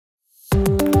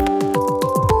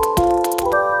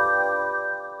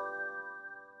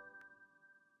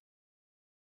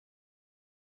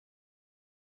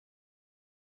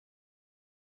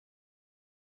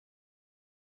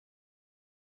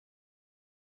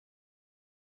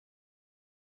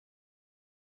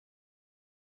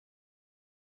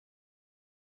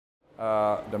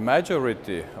The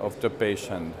majority of the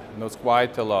patient knows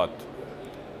quite a lot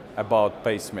about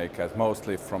pacemakers,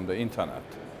 mostly from the internet.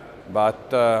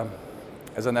 But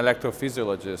as an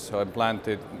electrophysiologist who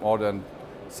implanted more than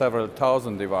several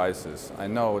thousand devices, I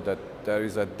know that there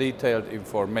is a detailed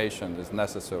information that is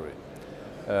necessary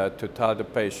to tell the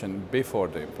patient before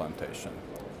the implantation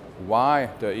why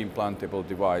the implantable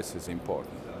device is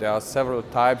important. There are several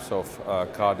types of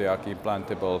cardiac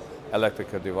implantable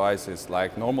electrical devices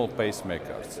like normal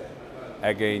pacemakers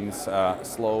against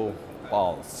slow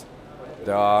pulse.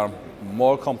 There are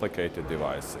more complicated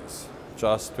devices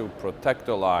just to protect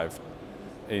the life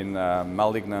in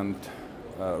malignant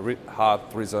heart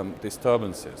rhythm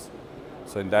disturbances.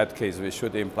 So in that case, we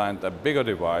should implant a bigger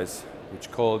device, which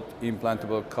is called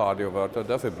implantable cardioverter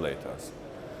defibrillators.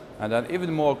 And then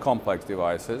even more complex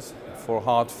devices for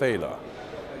heart failure.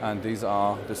 And these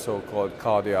are the so-called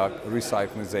cardiac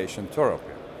resynchronization therapy.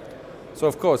 So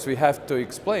of course, we have to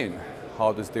explain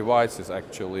how this device is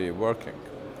actually working.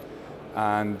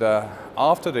 And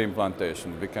after the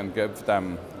implantation, we can give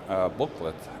them a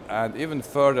booklet, and even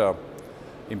further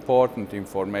important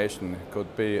information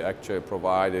could be actually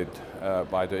provided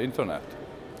by the internet.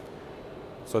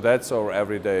 So that's our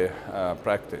everyday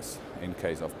practice in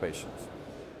case of patients.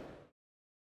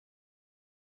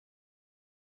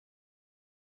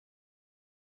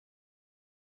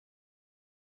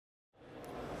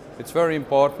 It's very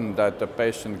important that the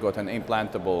patient got an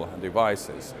implantable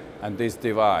devices, and this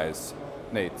device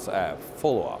needs a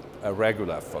follow-up, a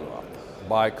regular follow-up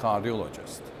by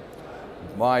cardiologist.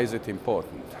 Why is it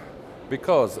important?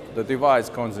 Because the device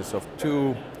consists of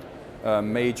two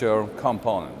major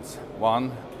components.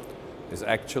 One is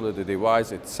actually the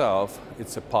device itself.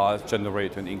 It's a pulse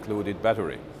generator and included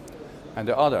battery. And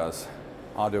the others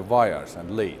are the wires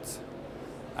and leads.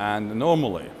 And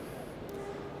normally,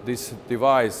 these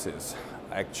devices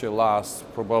actually last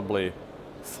probably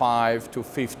 5 to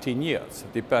 15 years,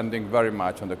 depending very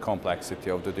much on the complexity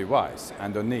of the device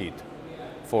and the need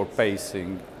for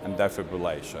pacing and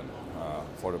defibrillation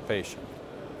for the patient.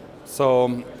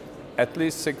 So at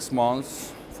least 6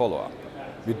 months follow-up.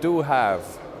 We do have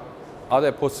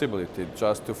other possibilities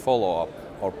just to follow up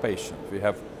our patient. We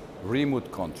have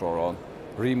remote control,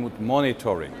 remote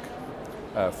monitoring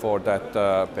for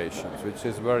that patient, which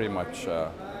is very much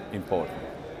important.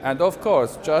 And of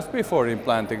course, just before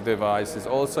implanting the device, it's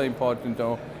also important to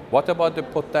know what about the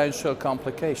potential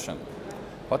complication?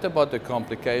 What about the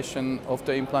complication of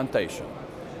the implantation?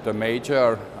 The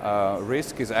major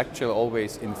risk is actually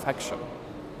always infection.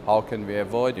 How can we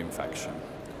avoid infection?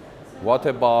 What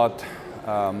about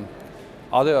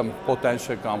other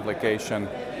potential complication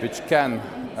which can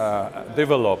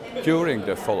develop during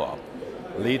the follow-up?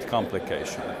 Lead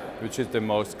complication, which is the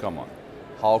most common.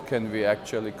 How can we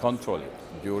actually control it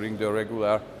during the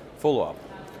regular follow-up?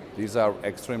 These are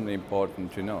extremely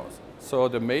important to know. So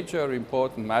the major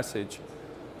important message,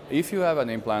 if you have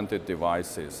an implanted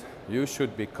devices, you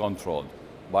should be controlled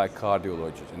by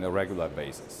cardiologists on a regular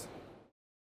basis.